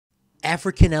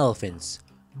African elephants.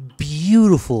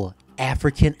 Beautiful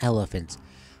African elephants.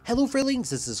 Hello, friendlings.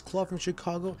 This is Claude from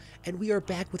Chicago, and we are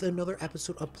back with another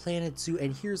episode of Planet Zoo.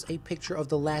 And here's a picture of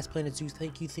the last Planet Zoo.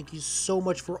 Thank you so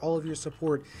much for all of your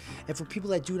support. And for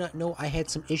people that do not know, I had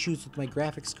some issues with my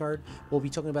graphics card. We'll be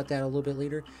talking about that a little bit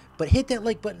later. But hit that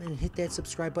like button and hit that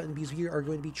subscribe button because we are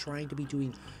going to be trying to be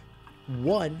doing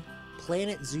one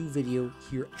Planet Zoo video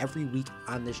here every week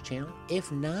on this channel.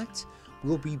 If not,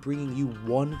 we'll be bringing you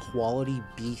one quality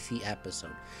beefy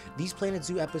episode. These Planet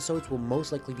Zoo episodes will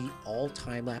most likely be all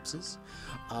time lapses,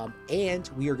 and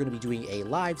we are going to be doing a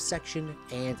live section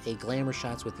and a glamour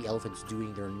shots with the elephants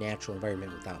doing their natural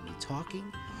environment without me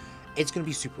talking. It's going to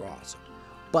be super awesome.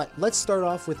 But let's start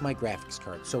off with my graphics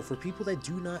card. So for people that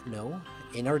do not know,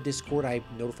 in our Discord, I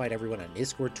notified everyone on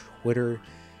Discord, Twitter,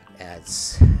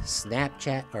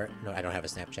 Snapchat, or no, I don't have a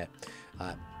Snapchat.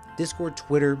 Discord,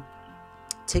 Twitter,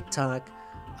 TikTok,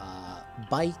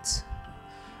 Byte,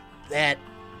 that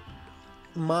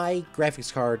my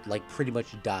graphics card like pretty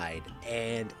much died,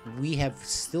 and we have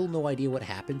still no idea what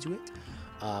happened to it.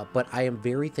 But I am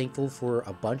very thankful for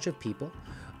a bunch of people.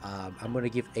 I'm going to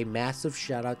give a massive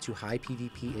shout out to High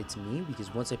PvP It's Me,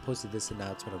 because once I posted this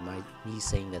announcement of me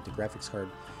saying that the graphics card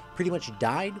pretty much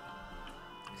died,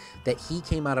 that he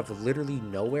came out of literally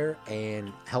nowhere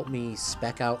and helped me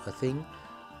spec out a thing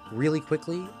really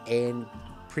quickly and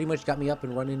pretty much got me up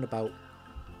and running about,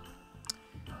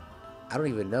 I don't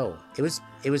even know. It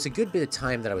was a good bit of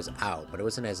time that I was out, but it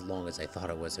wasn't as long as I thought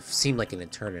it was. It seemed like an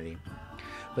eternity.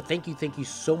 But thank you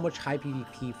so much, High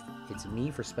PvP It's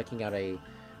Me, for specking out a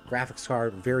graphics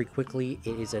card very quickly.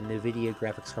 It is a NVIDIA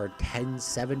graphics card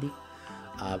 1070.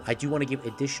 I do want to give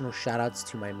additional shout outs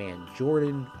to my man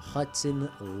Jordan, Hudson,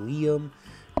 Liam,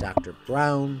 Dr.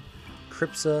 Brown,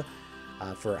 Cripsa,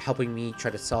 for helping me try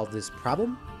to solve this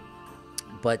problem.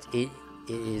 But it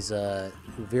is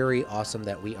very awesome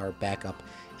that we are back up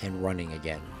and running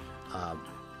again.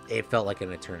 It felt like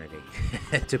an eternity,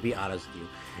 to be honest with you.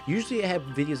 Usually I have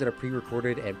videos that are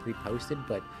pre-recorded and pre-posted,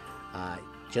 but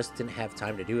just didn't have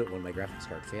time to do it when my graphics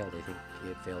card failed. I think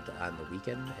it failed on the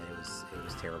weekend, and it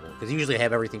was terrible. Because usually I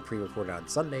have everything pre-recorded on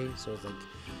Sunday, so it's like,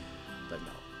 but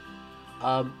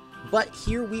no. But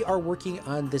here we are working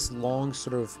on this long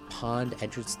sort of pond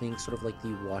entrance thing, sort of like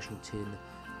the Washington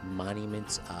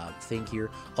Monument thing here.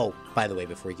 Oh, by the way,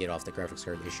 before we get off the graphics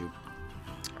card issue,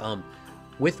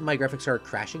 with my graphics card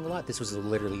crashing a lot, this was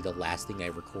literally the last thing I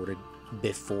recorded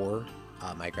before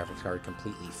my graphics card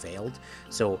completely failed.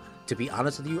 So to be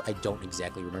honest with you, I don't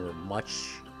exactly remember much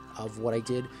of what I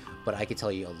did, but I can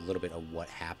tell you a little bit of what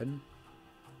happened.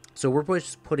 So we're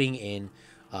just putting in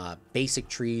basic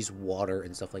trees, water,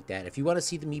 and stuff like that. If you want to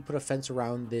see me put a fence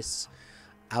around this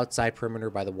outside perimeter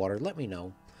by the water, let me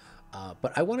know.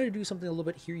 But I wanted to do something a little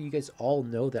bit here. You guys all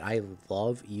know that I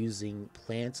love using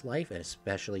plant life, and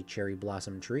especially cherry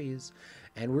blossom trees.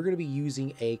 And we're going to be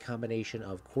using a combination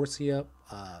of corsia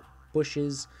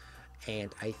bushes,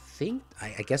 and I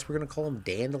guess we're going to call them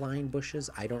dandelion bushes.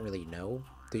 I don't really know.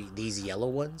 These yellow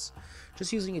ones.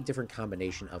 Just using a different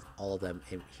combination of all of them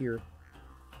in here.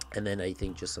 And then I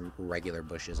think just some regular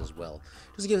bushes as well.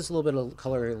 Just to give us a little bit of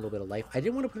color and a little bit of life. I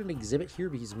didn't want to put an exhibit here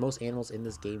because most animals in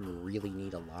this game really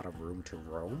need a lot of room to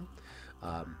roam.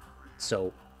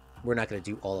 So we're not going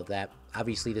to do all of that.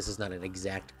 Obviously, this is not an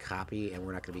exact copy, and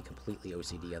we're not going to be completely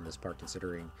OCD on this part,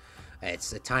 considering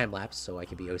it's a time lapse, so I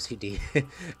can be OCD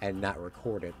and not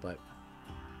record it. But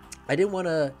I didn't want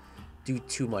to do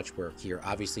too much work here.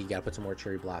 Obviously, you got to put some more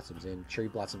cherry blossoms in. Cherry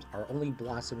blossoms are only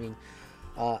blossoming,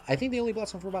 I think they only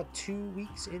blossom for about 2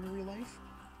 weeks in real life,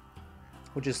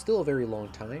 which is still a very long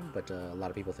time, but a lot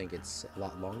of people think it's a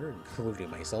lot longer,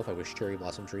 including myself. I wish cherry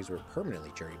blossom trees were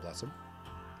permanently cherry blossom.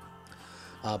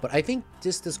 But I think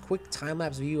just this quick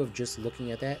time-lapse view of just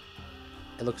looking at that,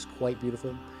 it looks quite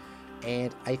beautiful.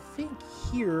 And I think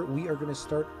here we are going to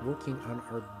start working on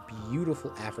our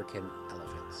beautiful African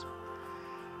elephants.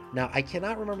 Now, I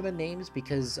cannot remember the names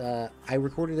because I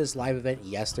recorded this live event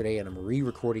yesterday, and I'm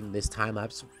re-recording this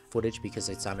time-lapse footage because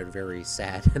it sounded very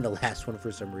sad in the last one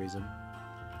for some reason.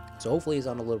 So hopefully it's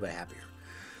on a little bit happier.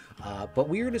 But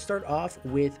we're going to start off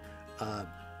with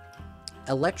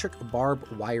electric barbed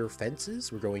wire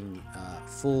fences. We're going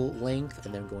full length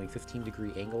and then going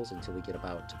 15-degree angles until we get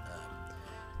about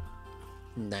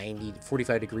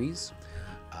 45 degrees.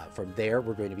 From there,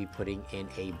 we're going to be putting in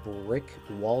a brick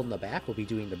wall in the back. We'll be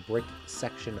doing the brick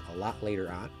section a lot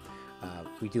later on.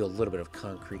 We do a little bit of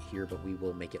concrete here, but we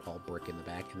will make it all brick in the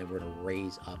back, and then we're going to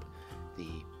raise up the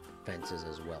fences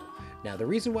as well. Now, the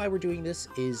reason why we're doing this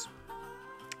is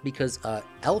because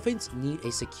elephants need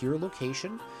a secure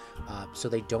location so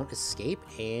they don't escape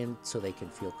and so they can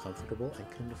feel comfortable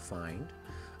and confined.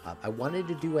 I wanted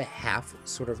to do a half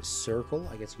sort of circle,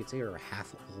 I guess you could say, or a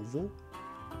half oval,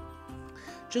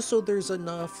 just so there's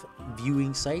enough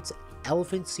viewing sites.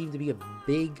 Elephants seem to be a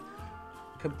big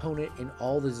component in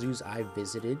all the zoos I've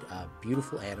visited.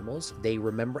 Beautiful animals. They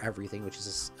remember everything, which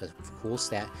is a cool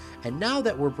stat. And now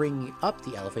that we're bringing up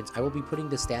the elephants, I will be putting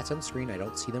the stats on screen. I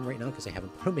don't see them right now because I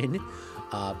haven't put them in.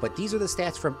 But these are the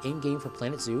stats from in-game for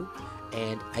Planet Zoo.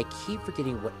 And I keep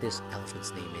forgetting what this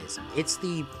elephant's name is. It's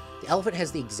the elephant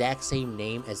has the exact same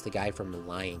name as the guy from The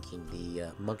Lion King,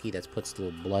 the monkey that puts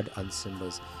the blood on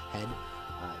Simba's head.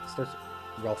 It starts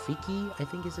Rafiki, I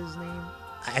think is his name.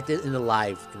 In the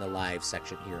live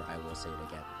section here, I will say it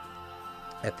again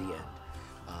at the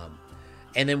end.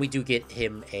 And then we do get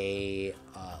him a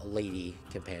lady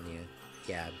companion.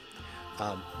 Yeah.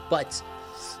 But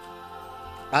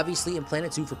obviously in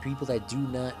Planet Zoo, for people that do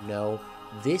not know,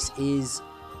 this is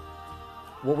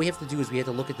what we have to do is we have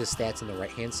to look at the stats on the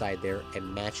right hand side there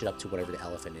and match it up to whatever the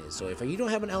elephant is. So if you don't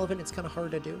have an elephant, it's kind of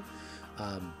hard to do.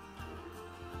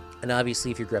 And obviously,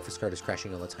 if your graphics card is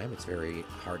crashing all the time, it's very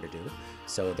hard to do.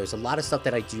 So there's a lot of stuff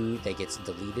that I do that gets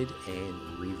deleted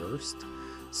and reversed.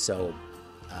 So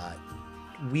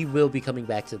we will be coming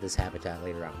back to this habitat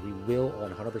later on. We will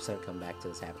 100% come back to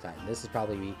this habitat. And this is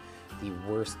probably the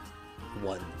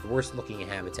worst looking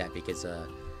habitat because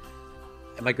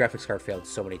my graphics card failed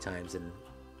so many times and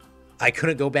I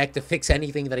couldn't go back to fix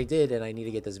anything that I did, and I need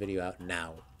to get this video out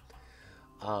now.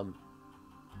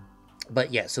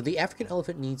 But yeah, so the African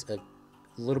elephant needs a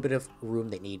little bit of room.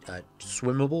 They need a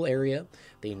swimmable area.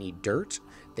 They need dirt.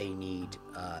 They need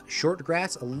short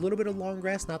grass, a little bit of long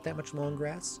grass, not that much long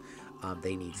grass.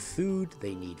 They need food.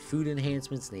 They need food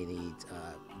enhancements. They need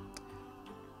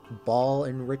ball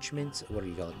enrichment. What do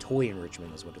you call it? Toy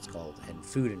enrichment is what it's called, and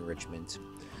food enrichment.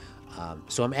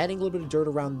 So I'm adding a little bit of dirt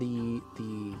around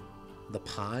the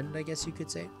pond, I guess you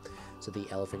could say, so the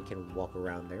elephant can walk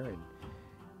around there and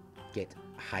get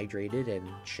hydrated and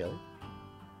chill.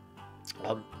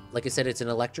 Like I said, it's an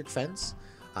electric fence.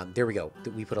 There we go.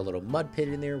 We put a little mud pit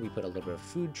in there. We put a little bit of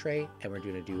food tray, and we're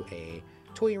going to do a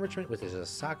toy enrichment, which is a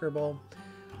soccer ball.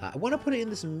 I want to put it in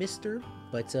this mister,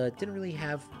 but didn't really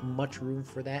have much room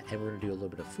for that. And we're going to do a little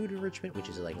bit of food enrichment, which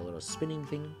is like a little spinning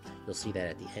thing. You'll see that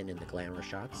at the end in the glamour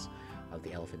shots of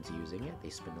the elephants using it. They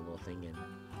spin the little thing, and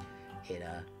it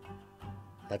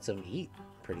lets them eat,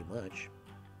 pretty much.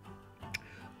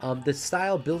 The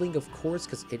style building, of course,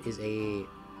 because it is a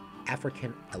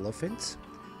African elephant,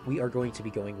 we are going to be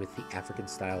going with the African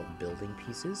style building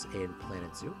pieces in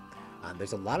Planet Zoo.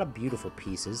 There's a lot of beautiful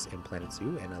pieces in Planet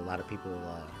Zoo, and a lot of people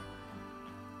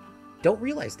don't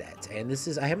realize that. And this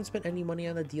is, I haven't spent any money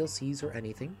on the DLCs or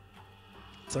anything,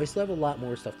 so I still have a lot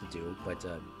more stuff to do, but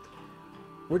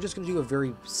we're just going to do a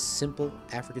very simple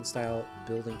African style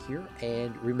building here.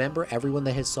 And remember, everyone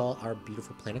that has saw our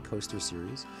beautiful Planet Coaster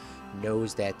series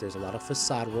knows that there's a lot of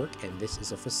facade work, and this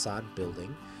is a facade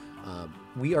building.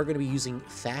 We are going to be using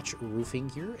thatch roofing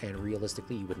here, and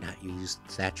realistically you would not use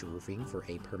thatch roofing for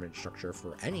a permanent structure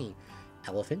for any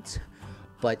elephant.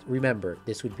 But remember,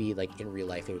 this would be like in real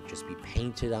life, it would just be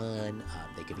painted on.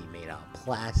 They could be made out of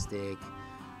plastic,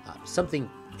 something.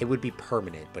 It would be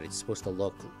permanent, but it's supposed to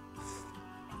look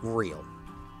real.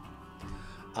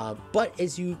 But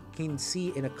as you can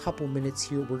see in a couple minutes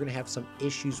here, we're going to have some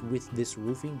issues with this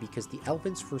roofing because the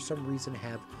elephants for some reason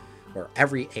have, or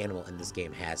every animal in this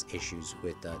game has issues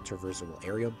with the traversable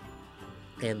area,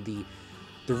 and the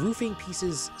roofing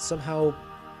pieces somehow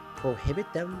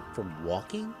prohibit them from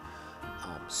walking.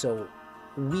 So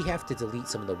we have to delete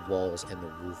some of the walls and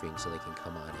the roofing so they can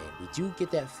come on in. We do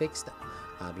get that fixed.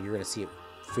 You're going to see it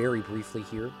very briefly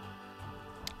here.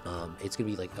 It's going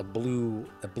to be like a blue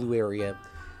area,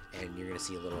 and you're going to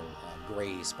see a little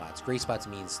gray spots. Gray spots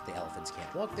means the elephants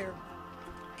can't walk there,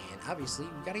 and obviously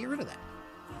we got to get rid of that.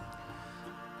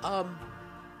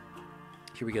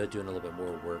 Here we go, doing a little bit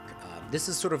more work. This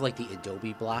is sort of like the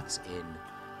Adobe blocks in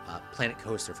Planet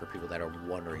Coaster, for people that are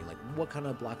wondering, like, what kind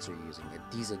of blocks are you using?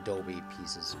 These Adobe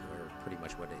pieces are pretty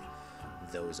much what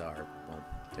those are. Well,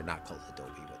 they're not called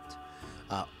Adobe, but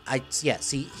yeah,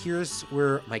 see, here's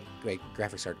where my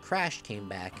graphics card crashed, came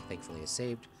back, thankfully it's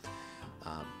saved.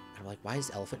 I'm like, why is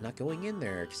the elephant not going in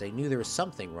there? Because I knew there was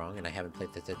something wrong, and I haven't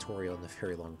played the tutorial in a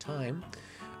very long time.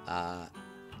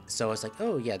 So I was like,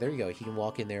 oh yeah, there you go. He can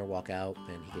walk in there, walk out,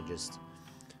 and he can just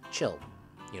chill.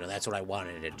 You know, that's what I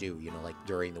wanted to do. You know, like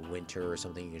during the winter or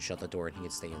something, you can shut the door and he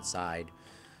can stay inside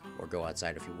or go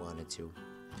outside if you wanted to.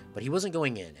 But he wasn't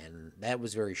going in, and that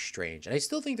was very strange. And I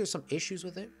still think there's some issues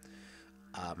with it.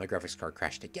 My graphics card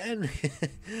crashed again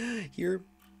here.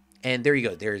 And there you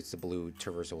go. There's the blue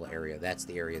traversable area. That's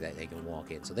the area that they can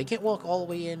walk in. So they can't walk all the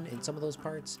way in some of those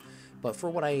parts. But for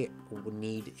what I would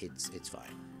need, it's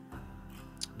fine.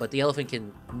 But the elephant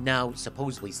can now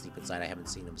supposedly sleep inside. I haven't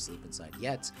seen him sleep inside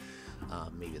yet.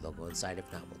 Maybe they'll go inside.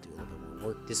 If not, we'll do a little bit more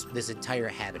work. This entire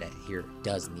habitat here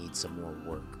does need some more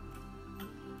work.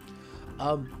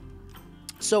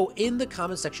 So in the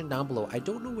comment section down below, I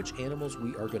don't know which animals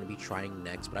we are going to be trying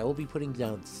next, but I will be putting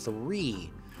down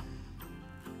 3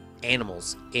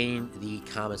 animals in the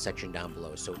comment section down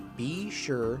below. So be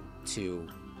sure to,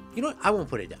 you know what, I won't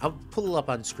put it down. I'll pull it up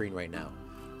on screen right now,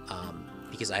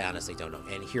 because I honestly don't know.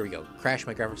 And here we go. Crash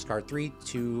my graphics card. 3,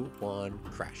 2, 1,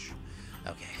 crash.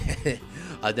 Okay.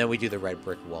 Then we do the red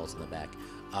brick walls in the back.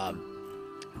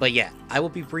 But yeah, I will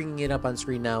be bringing it up on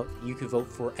screen now. You can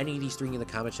vote for any of these 3 in the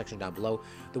comment section down below.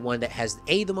 The one that has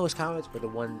the most comments, or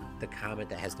the comment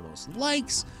that has the most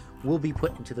likes will be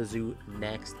put into the zoo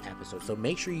next episode. So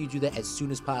make sure you do that as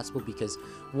soon as possible, because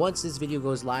once this video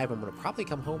goes live, I'm going to probably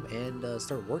come home and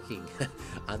start working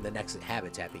on the next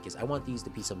habitat, because I want these to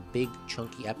be some big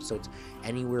chunky episodes,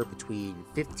 anywhere between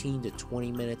 15 to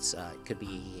 20 minutes. It could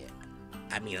be,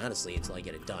 I mean, honestly, until I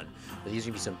get it done. But these are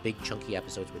going to be some big chunky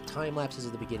episodes with time lapses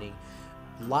at the beginning,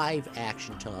 live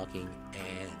action talking,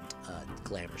 and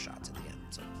glamour shots at the end.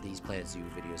 So these Planet Zoo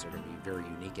videos are going to be very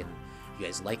unique, and you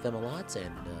guys like them a lot,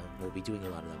 and we'll be doing a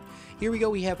lot of them. Here we go.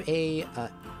 We have a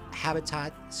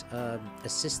habitat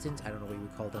assistant. I don't know what you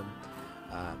would call them.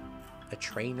 A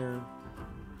trainer.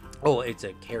 Oh, it's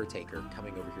a caretaker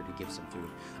coming over here to give some food.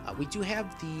 We do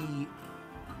have the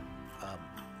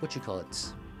what you call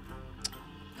it?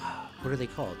 What are they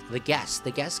called? The guests. The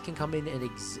guests can come in and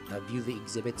view the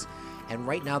exhibits, and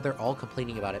right now they're all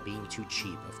complaining about it being too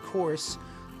cheap. Of course,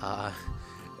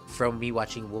 from me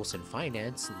watching Wilson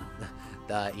Finance,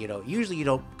 you know, usually you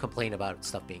don't complain about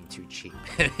stuff being too cheap,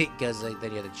 because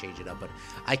then you have to change it up. But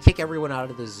I kick everyone out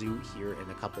of the zoo here in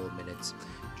a couple of minutes,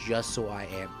 just so I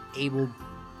am able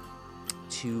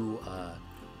to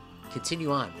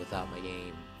continue on without my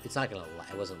game. It's not gonna.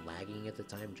 I wasn't lagging at the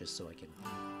time, just so I can,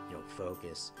 you know,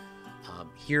 focus.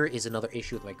 Here is another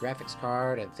issue with my graphics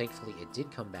card, and thankfully it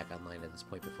did come back online at this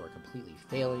point before completely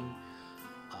failing.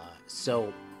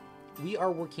 So we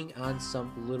are working on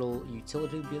some little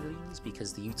utility buildings,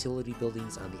 because the utility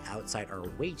buildings on the outside are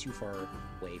way too far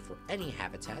away for any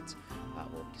habitat.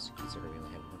 Well, considering we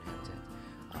only have one habitat.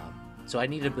 So I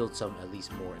need to build some, at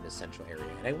least more, in the central area.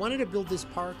 And I wanted to build this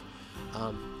park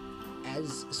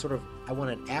as sort of, I want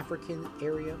an African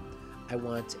area, I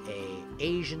want a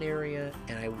Asian area,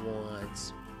 and I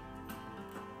want,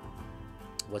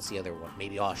 what's the other one?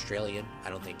 Maybe Australian. I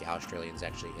don't think Australian's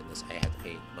actually in this. I have to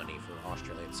pay money for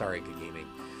Australian. Sorry, Good Gaming.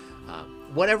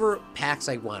 Whatever packs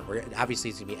I want. Obviously,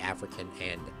 it's going to be African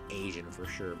and Asian for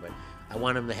sure, but I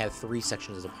want them to have 3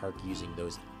 sections of the park using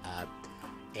those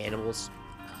animals,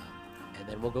 and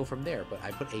then we'll go from there. But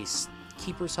I put a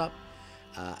keeper's hut,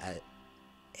 I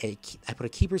put a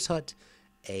keeper's hut,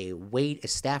 a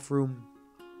staff room,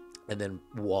 and then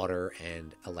water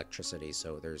and electricity,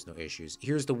 so there's no issues.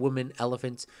 Here's the woman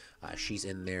elephant. She's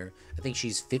in there. I think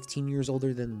she's 15 years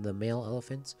older than the male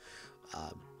elephant.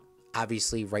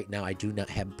 Obviously, right now, I do not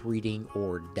have breeding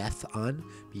or death on,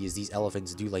 because these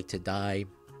elephants do like to die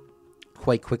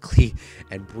quite quickly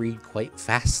and breed quite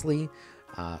fastly,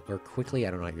 or quickly.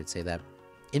 I don't know how you'd say that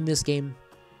in this game.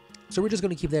 So we're just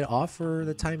going to keep that off for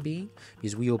the time being,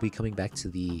 because we will be coming back to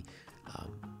the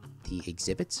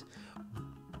exhibits.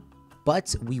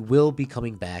 But we will be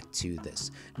coming back to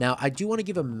this. Now, I do want to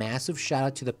give a massive shout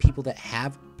out to the people that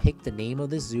have picked the name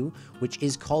of the zoo, which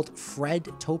is called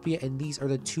FredTopia, and these are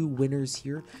the 2 winners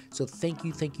here. So thank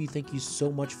you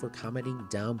so much for commenting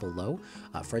down below.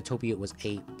 FredTopia was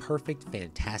a perfect,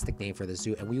 fantastic name for the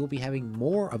zoo, and we will be having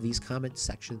more of these comment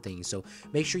section things. So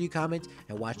make sure you comment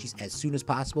and watch these as soon as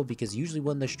possible, because usually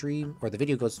when the stream or the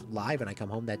video goes live and I come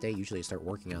home that day, usually I start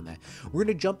working on that. We're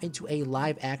going to jump into a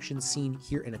live action scene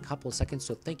here in a couple of seconds,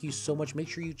 so thank you so much. Make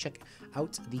sure you check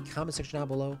out the comment section down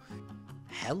below.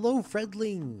 Hello,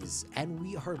 Fredlings, and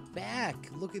we are back.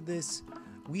 Look at this.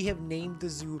 We have named the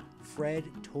zoo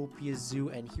FredTopia Zoo,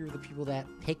 and here are the people that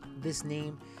picked this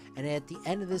name. And at the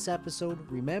end of this episode,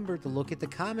 remember to look at the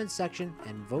comments section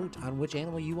and vote on which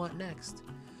animal you want next.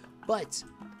 But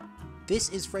this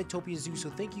is FredTopia Zoo, so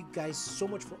thank you guys so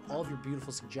much for all of your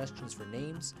beautiful suggestions for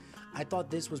names. I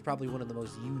thought this was probably one of the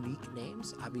most unique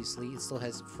names. Obviously, it still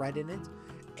has Fred in it,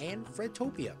 and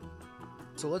FredTopia.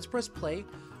 So let's press play.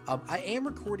 I am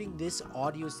recording this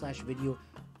audio/video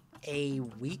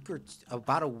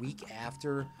about a week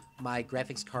after my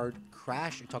graphics card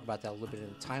crashed. I talk about that a little bit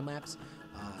in the time lapse.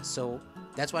 So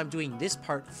that's why I'm doing this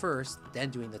part first, then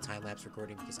doing the time-lapse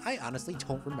recording, because I honestly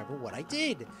don't remember what I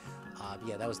did.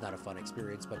 Yeah, that was not a fun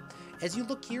experience. But as you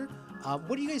look here,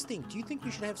 what do you guys think? Do you think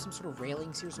we should have some sort of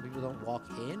railings here so people don't walk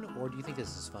in, or do you think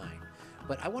this is fine?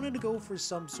 But I wanted to go for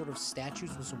some sort of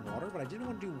statues with some water, but I didn't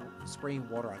want to do spraying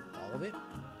water on all of it,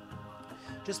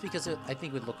 just because I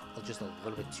think it would look just a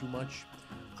little bit too much.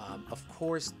 Of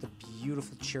course, the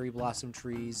beautiful cherry blossom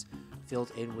trees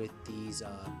filled in with these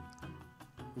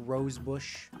rose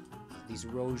bushes,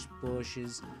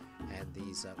 and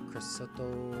these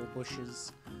chrysanthemum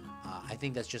bushes. I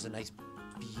think that's just a nice,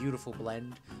 beautiful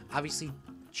blend. Obviously,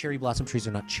 cherry blossom trees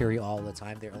are not cherry all the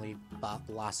time. They only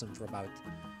blossom for about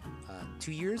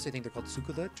 2 years. I think they're called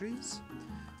succulent trees.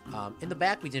 In the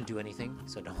back, we didn't do anything,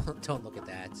 so don't look at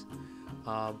that.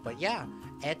 But yeah,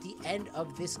 at the end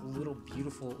of this little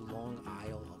beautiful long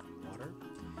aisle of water,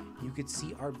 you could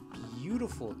see our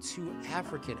beautiful 2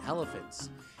 African elephants.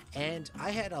 And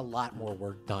I had a lot more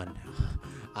work done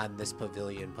on this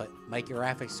pavilion, but my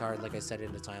graphics card, like I said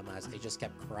in the time lapse, it just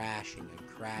kept crashing and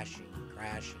crashing and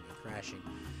crashing and crashing.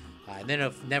 And then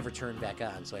it never turned back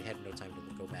on, so I had no time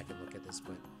to go back and look at this,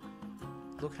 but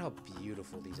look how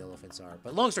beautiful these elephants are.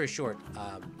 But long story short,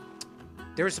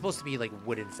 there was supposed to be like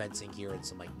wooden fencing here and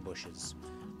some like bushes.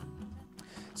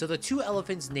 So the 2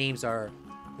 elephants' names are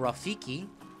Rafiki.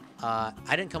 I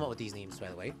didn't come up with these names, by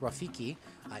the way. Rafiki,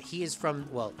 he is from,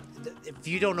 well, if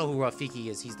you don't know who Rafiki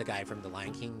is, he's the guy from The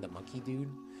Lion King, the monkey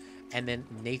dude. And then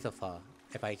Nathafa,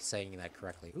 if I'm saying that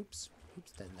correctly. Oops,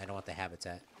 then I don't want the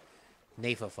habitat.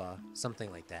 Nathafa, something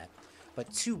like that.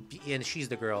 But 2, and she's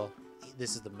the girl,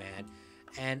 this is the man.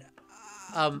 And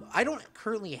I don't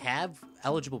currently have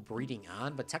eligible breeding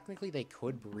on, but technically they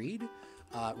could breed.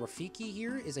 Rafiki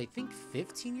here is, I think,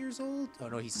 15 years old. Oh,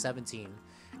 no, he's 17.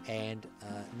 And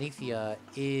Nathia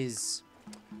is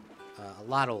a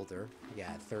lot older.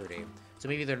 Yeah, 30. So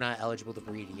maybe they're not eligible to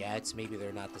breed yet. Maybe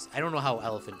they're not this. I don't know how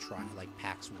elephant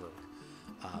packs work.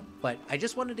 But I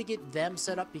just wanted to get them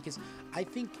set up because I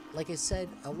think, like I said,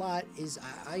 a lot is...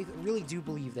 I really do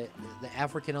believe that the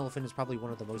African elephant is probably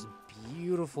one of the most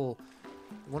beautiful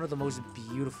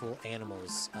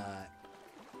animals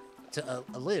to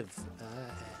live.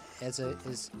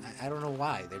 I don't know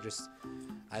why. They're just...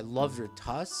 I love their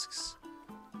tusks.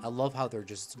 I love how they're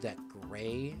just that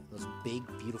gray, those big,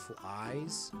 beautiful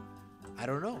eyes. I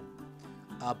don't know.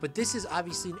 But this is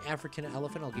obviously an African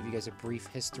elephant. I'll give you guys a brief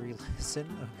history lesson,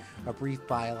 a brief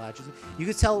biology. You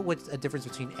can tell what's a difference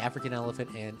between African elephant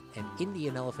and an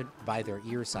Indian elephant by their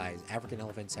ear size. African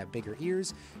elephants have bigger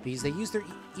ears because they use their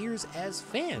ears as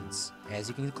fans, as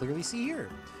you can clearly see here.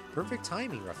 Perfect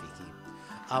timing,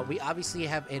 Rafiki. We obviously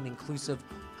have an inclusive,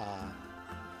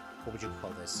 what would you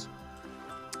call this?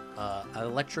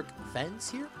 Electric fence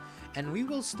here. And we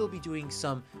will still be doing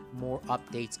some more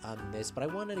updates on this, but I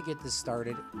wanted to get this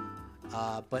started.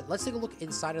 But let's take a look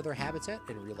inside of their habitat.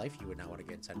 In real life, you would not want to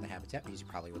get inside of the habitat because you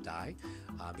probably would die.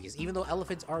 Because even though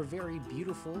elephants are very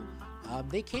beautiful,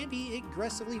 they can be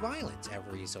aggressively violent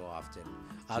every so often.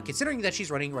 Considering that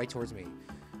she's running right towards me.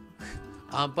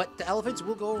 But the elephants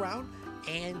will go around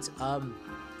and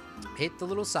hit the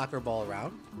little soccer ball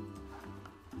around,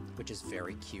 which is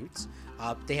very cute.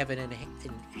 They have an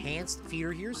enhanced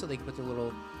feeder here, so they can put their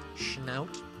little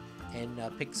snout and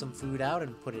pick some food out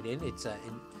and put it in. It's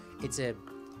a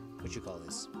what you call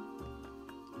this?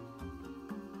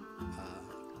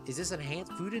 Is this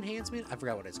food enhancement? I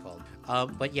forgot what it's called.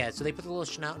 But yeah, so they put the little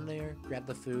snout in there, grab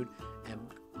the food, and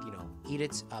eat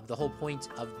it. The whole point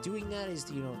of doing that is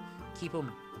to keep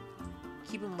them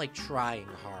like trying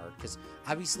hard, because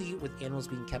obviously with animals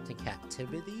being kept in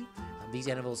captivity, these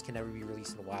animals can never be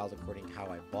released in the wild according to how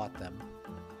I bought them.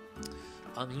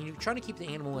 You're trying to keep the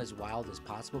animal as wild as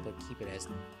possible, but keep it as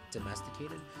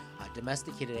domesticated.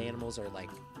 Domesticated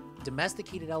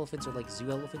elephants are like zoo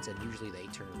elephants, and usually they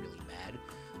turn really mad.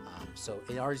 So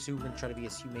in our zoo, we're going to try to be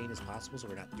as humane as possible, so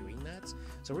we're not doing that.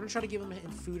 So we're going to try to give them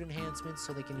food enhancements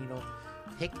so they can,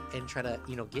 pick and try to,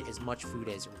 get as much food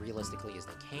as realistically as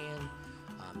they can.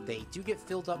 They do get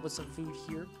filled up with some food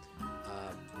here.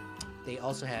 They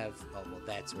also have, oh, well,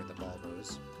 that's where the ball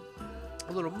goes.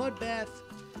 A little mud bath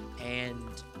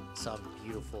and some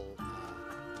beautiful,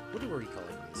 what are we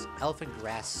calling this? Elephant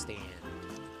grass stand.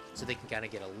 So they can kind of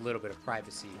get a little bit of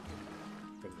privacy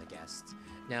from the guests.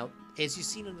 Now, as you've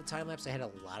seen in the time lapse, I had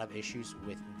a lot of issues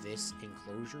with this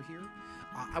enclosure here.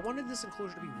 I wanted this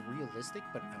enclosure to be realistic,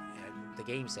 but the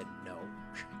game said no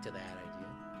to that idea.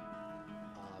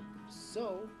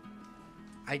 So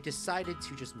I decided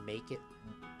to just make it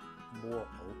more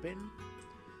open.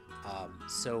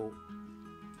 So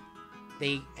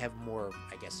they have more,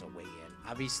 I guess, a way in.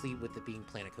 obviously, with it being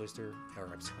Planet Coaster, or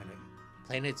I'm sorry,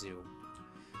 Planet Zoo,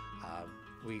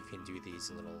 we can do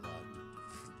these little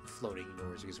floating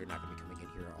doors because we're not going to be coming in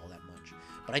here all that much.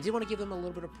 But I did want to give them a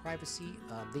little bit of privacy.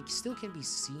 They still can be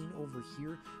seen over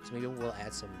here, so maybe we'll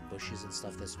add some bushes and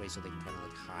stuff this way so they can kind of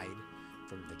like hide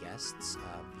from the guests,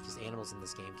 because animals in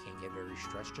this game can get very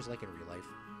stressed, just like in real life.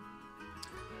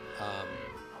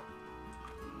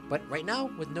 But right now,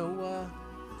 with no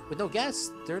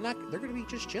guests, they're going to be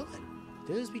just chilling.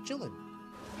 They'll just be chilling.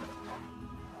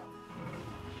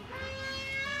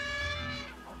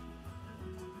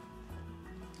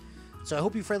 So I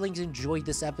hope you friendlings enjoyed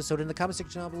this episode. In the comment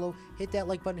section down below, hit that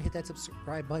like button, hit that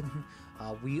subscribe button.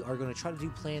 We are going to try to do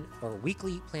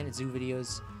weekly Planet Zoo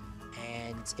videos,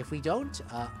 and if we don't,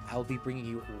 I'll be bringing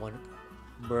you one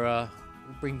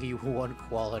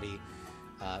quality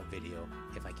video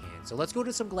if I can. So let's go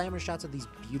to some glamour shots of these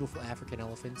beautiful African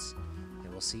elephants,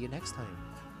 and we'll see you next time.